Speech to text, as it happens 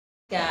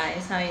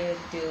Guys, how you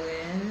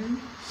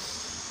doing?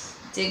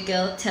 The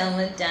girl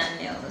Thelma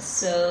Daniel.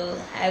 So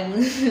I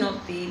will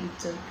not be able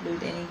to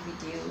upload any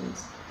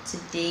videos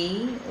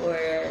today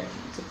or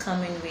the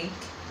coming week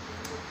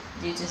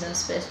due to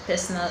some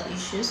personal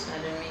issues.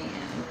 I don't mean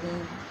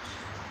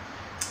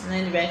I'm not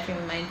in the right frame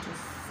of mind to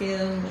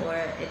film or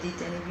edit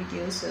any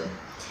video. So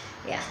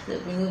yeah,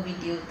 there'll be no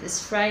video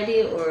this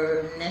Friday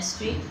or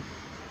next week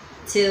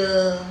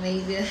till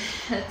maybe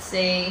let's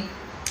say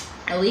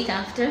a week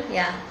after.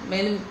 Yeah,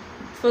 maybe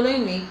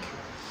following week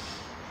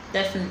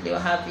definitely will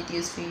have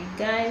videos for you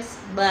guys,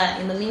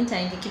 but in the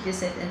meantime you keep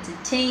yourself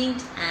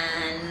entertained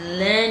and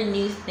learn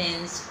new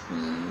things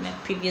from my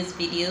previous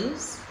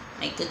videos.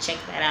 Like, go check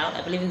that out.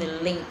 I believe in the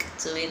link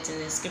to it in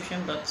the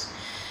description box.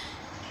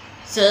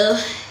 So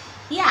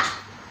yeah,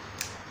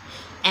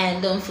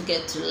 and don't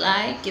forget to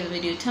like, give the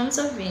video a thumbs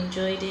up if you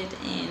enjoyed it,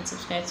 and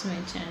subscribe to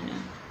my channel.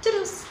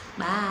 Toodles,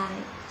 bye.